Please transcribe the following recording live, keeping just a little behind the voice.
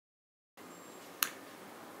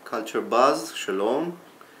CultureBuzz, Shalom.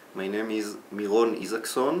 My name is Miron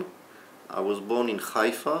Izakson. I was born in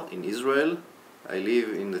Haifa, in Israel. I live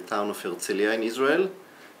in the town of Herzliya in Israel.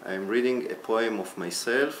 I am reading a poem of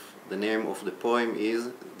myself. The name of the poem is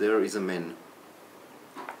There is a Man.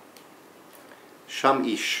 שם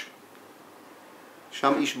איש.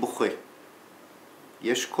 שם איש בוכה.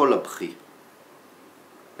 יש קול הבכי.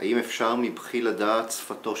 האם אפשר מבכי לדעת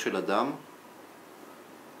שפתו של אדם?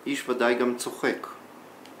 איש ודאי גם צוחק.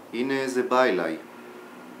 הנה זה בא אליי.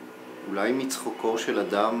 אולי מצחוקו של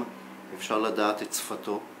אדם אפשר לדעת את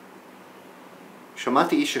שפתו?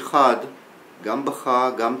 שמעתי איש אחד, גם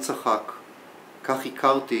בכה, גם צחק. כך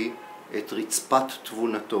הכרתי את רצפת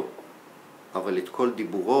תבונתו. אבל את כל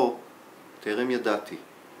דיבורו טרם ידעתי.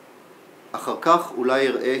 אחר כך אולי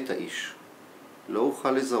אראה את האיש. לא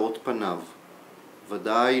אוכל לזהות פניו.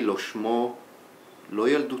 ודאי לא שמו, לא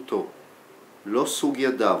ילדותו, לא סוג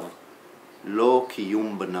ידיו, לא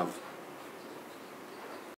קיום בניו.